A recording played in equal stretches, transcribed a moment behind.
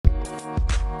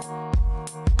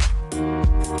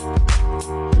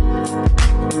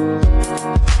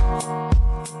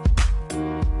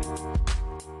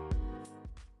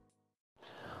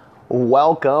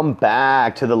Welcome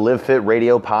back to the Live Fit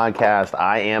Radio podcast.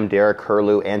 I am Derek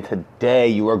Curlew, and today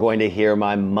you are going to hear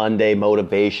my Monday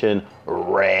motivation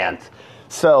rant.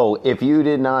 So if you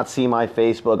did not see my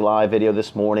Facebook Live video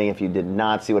this morning, if you did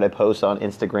not see what I post on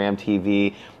Instagram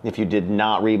TV, if you did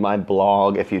not read my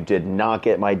blog, if you did not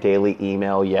get my daily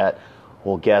email yet,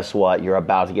 well, guess what? You're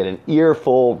about to get an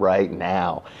earful right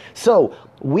now. So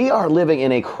we are living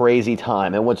in a crazy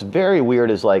time. And what's very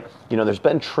weird is there's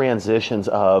been transitions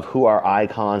of who our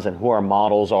icons and who our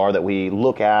models are that we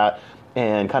look at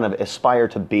and kind of aspire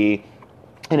to be.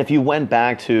 And if you went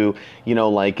back to,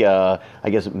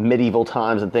 medieval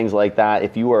times and things like that,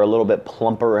 if you were a little bit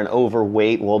plumper and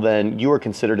overweight, well, then you were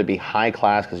considered to be high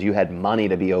class because you had money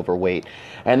to be overweight.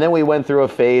 And then we went through a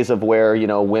phase of where,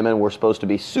 women were supposed to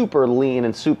be super lean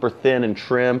and super thin and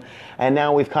trim. And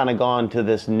now we've kind of gone to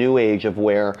this new age of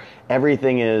where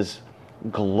everything is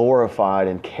glorified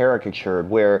and caricatured,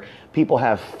 where people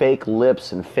have fake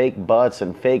lips and fake butts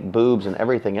and fake boobs and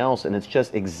everything else, and it's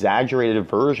just exaggerated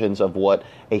versions of what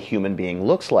a human being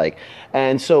looks like.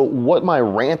 And so what my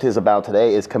rant is about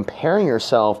today is comparing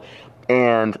yourself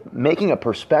and making a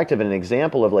perspective and an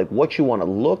example of what you want to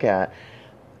look at,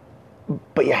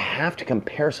 but you have to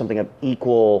compare something of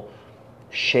equal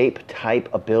shape, type,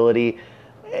 ability,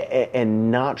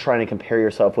 and not trying to compare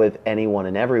yourself with anyone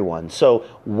and everyone. So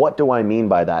what do I mean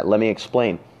by that? Let me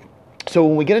explain. So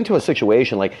when we get into a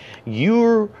situation,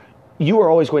 you are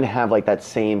always going to have that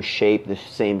same shape, the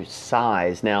same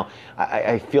size. Now,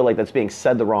 I feel like that's being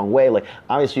said the wrong way.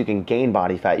 Obviously you can gain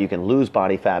body fat, you can lose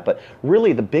body fat, but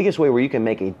really the biggest way where you can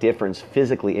make a difference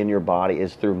physically in your body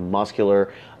is through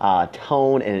muscular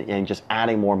tone and just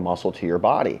adding more muscle to your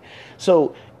body.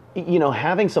 So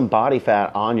having some body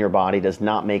fat on your body does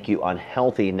not make you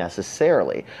unhealthy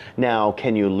necessarily. Now,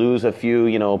 can you lose a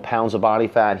few, pounds of body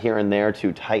fat here and there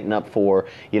to tighten up for,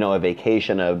 a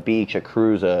vacation, a beach, a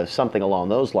cruise, something along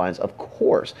those lines? Of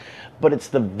course. But it's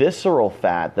the visceral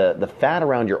fat, the fat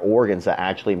around your organs that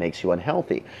actually makes you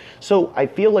unhealthy. So I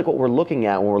feel like what we're looking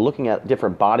at when we're looking at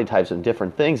different body types and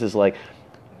different things is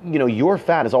your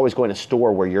fat is always going to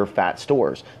store where your fat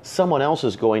stores. Someone else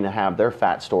is going to have their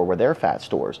fat store where their fat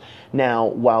stores. Now,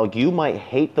 while you might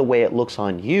hate the way it looks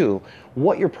on you,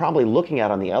 what you're probably looking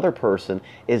at on the other person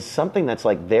is something that's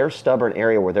their stubborn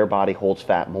area where their body holds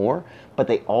fat more, but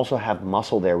they also have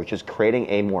muscle there, which is creating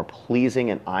a more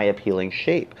pleasing and eye-appealing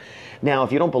shape. Now,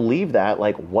 if you don't believe that,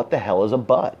 what the hell is a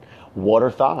butt? What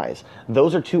are thighs?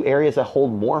 Those are two areas that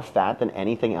hold more fat than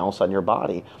anything else on your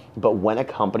body. But when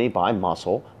accompanied by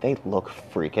muscle, they look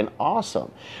freaking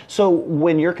awesome. So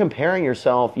when you're comparing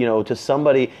yourself, to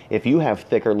somebody, if you have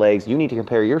thicker legs, you need to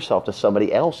compare yourself to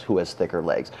somebody else who has thicker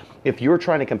legs. If you're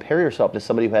trying to compare yourself to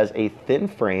somebody who has a thin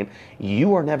frame,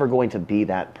 you are never going to be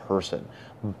that person.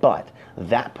 But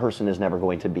that person is never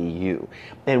going to be you.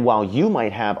 And while you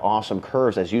might have awesome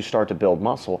curves as you start to build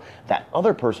muscle, that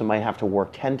other person might have to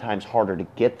work 10 times harder to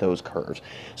get those curves.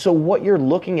 So what you're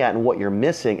looking at and what you're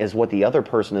missing is what the other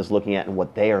person is looking at and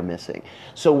what they are missing.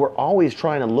 So we're always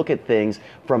trying to look at things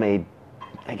from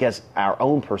our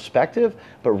own perspective,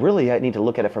 but really I need to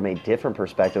look at it from a different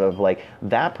perspective of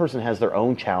that person has their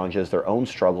own challenges, their own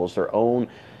struggles, their own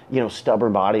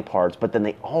stubborn body parts, but then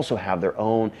they also have their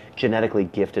own genetically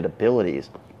gifted abilities.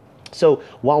 So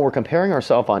while we're comparing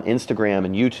ourselves on Instagram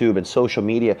and YouTube and social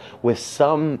media with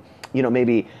some,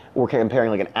 maybe we're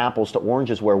comparing an apples to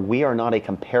oranges where we are not a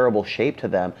comparable shape to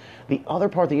them, the other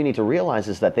part that you need to realize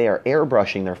is that they are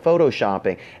airbrushing, they're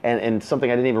photoshopping, and something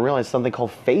I didn't even realize, something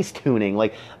called face tuning.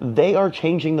 They are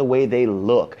changing the way they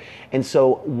look. And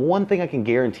so one thing I can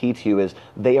guarantee to you is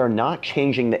they are not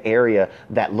changing the area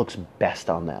that looks best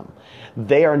on them.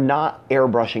 They are not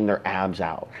airbrushing their abs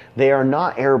out. They are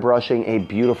not airbrushing a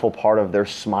beautiful part of their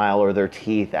smile or their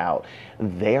teeth out.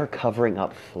 They are covering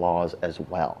up flaws as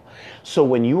well. So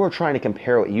when you are trying to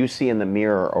compare what you see in the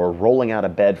mirror or rolling out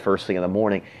of bed first thing in the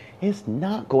morning, is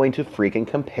not going to freaking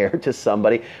compare to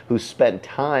somebody who spent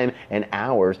time and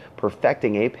hours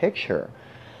perfecting a picture.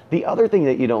 The other thing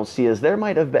that you don't see is there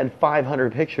might have been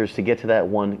 500 pictures to get to that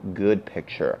one good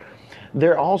picture.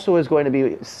 There also is going to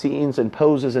be scenes and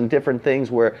poses and different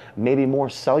things where maybe more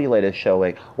cellulite is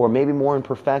showing, or maybe more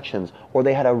imperfections, or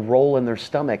they had a roll in their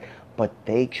stomach, but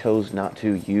they chose not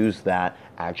to use that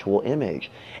actual image.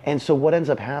 And so what ends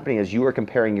up happening is you are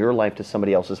comparing your life to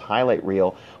somebody else's highlight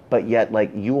reel, but yet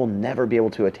you will never be able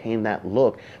to attain that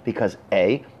look because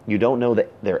A, You don't know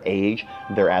their age,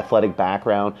 their athletic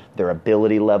background, their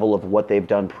ability level of what they've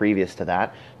done previous to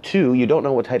that. 2, you don't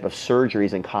know what type of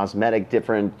surgeries and cosmetic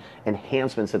different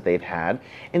enhancements that they've had.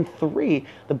 And 3,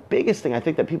 the biggest thing I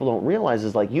think that people don't realize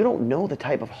is like you don't know the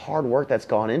type of hard work that's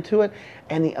gone into it.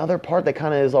 And the other part that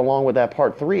kind of is along with that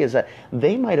part 3 is that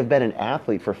they might have been an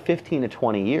athlete for 15 to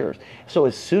 20 years. So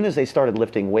as soon as they started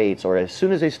lifting weights, or as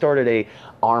soon as they started a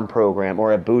arm program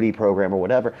or a booty program or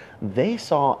whatever, they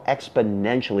saw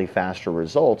exponentially faster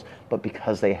results, but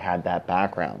because they had that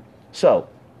background. So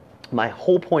my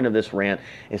whole point of this rant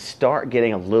is start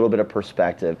getting a little bit of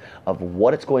perspective of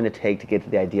what it's going to take to get to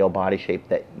the ideal body shape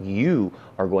that you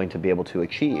are going to be able to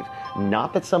achieve.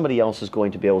 Not that somebody else is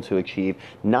going to be able to achieve,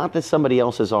 not that somebody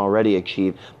else has already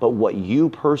achieved, but what you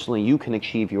personally, you can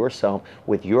achieve yourself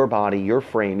with your body, your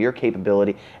frame, your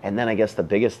capability. And then I guess the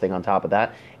biggest thing on top of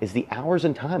that is the hours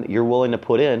and time that you're willing to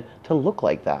put in to look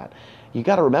like that. You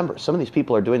got to remember, some of these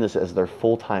people are doing this as their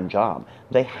full-time job.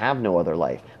 They have no other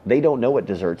life. They don't know what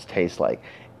desserts taste like.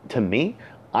 To me,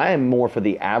 I am more for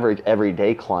the average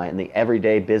everyday client, the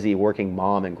everyday busy working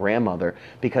mom and grandmother,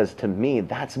 because to me,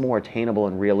 that's more attainable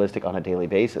and realistic on a daily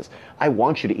basis. I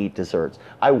want you to eat desserts.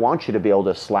 I want you to be able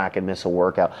to slack and miss a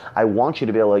workout. I want you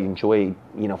to be able to enjoy,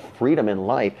 freedom in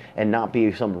life and not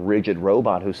be some rigid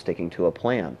robot who's sticking to a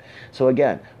plan. So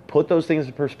again, put those things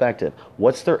in perspective.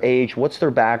 What's their age? What's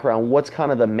their background? What's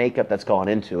kind of the makeup that's gone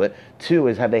into it? 2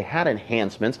 is, have they had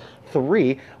enhancements?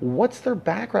 3, what's their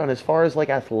background as far as like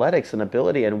athletics and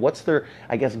ability, and what's their,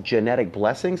 I guess, genetic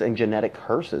blessings and genetic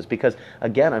curses? Because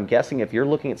again, I'm guessing if you're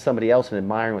looking at somebody else and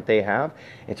admiring what they have,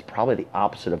 it's probably the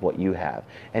opposite of what you have.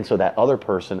 And so that other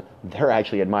person, they're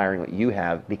actually admiring what you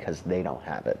have because they don't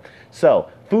have it. So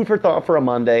food for thought for a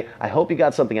Monday. I hope you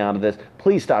got something out of this.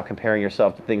 Please stop comparing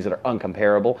yourself to things that are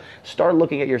uncomparable. Start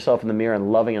looking at yourself in the mirror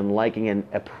and loving and liking and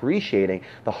appreciating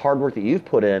the hard work that you've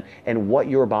put in and what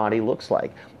your body looks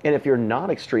like. And if you're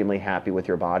not extremely happy with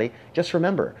your body, just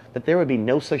remember that there would be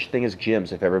no such thing as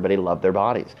gyms if everybody loved their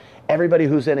bodies. Everybody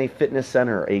who's in a fitness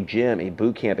center, a gym, a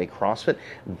boot camp, a CrossFit,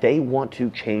 they want to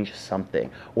change something,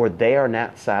 or they are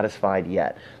not satisfied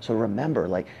yet. So remember,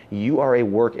 like, you are a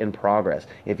work in progress.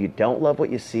 If you don't love what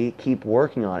you see, keep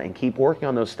working on it and keep working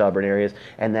on those stubborn areas,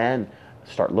 and then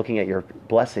start looking at your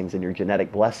blessings and your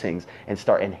genetic blessings and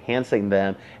start enhancing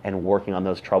them and working on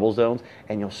those trouble zones,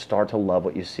 and you'll start to love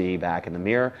what you see back in the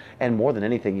mirror. And more than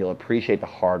anything, you'll appreciate the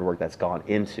hard work that's gone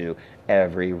into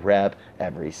every rep,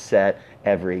 every set,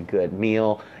 every good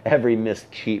meal, every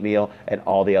missed cheat meal, and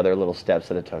all the other little steps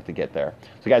that it took to get there.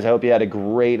 So guys, I hope you had a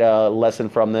great lesson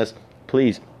from this.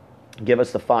 Please give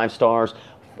us the 5 stars.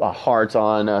 Hearts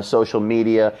on social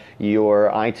media,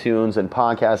 your iTunes and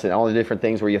podcasts and all the different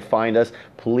things where you find us.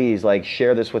 Please,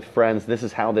 share this with friends. This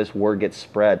is how this word gets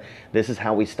spread. This is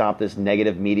how we stop this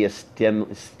negative media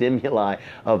stimuli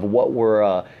of what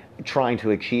we're trying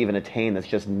to achieve and attain that's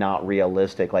just not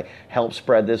realistic. Help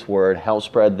spread this word, help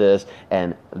spread this,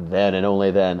 and then and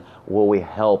only then will we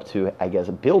help to,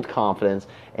 build confidence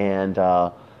and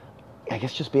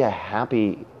just be a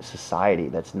happy society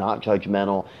that's not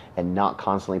judgmental and not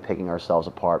constantly picking ourselves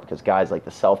apart. Because guys, the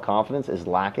self-confidence is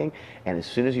lacking, and as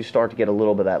soon as you start to get a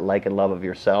little bit of that like and love of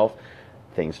yourself,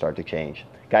 things start to change.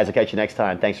 Guys, I'll catch you next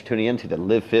time. Thanks for tuning in to the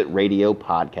Live Fit Radio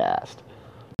podcast.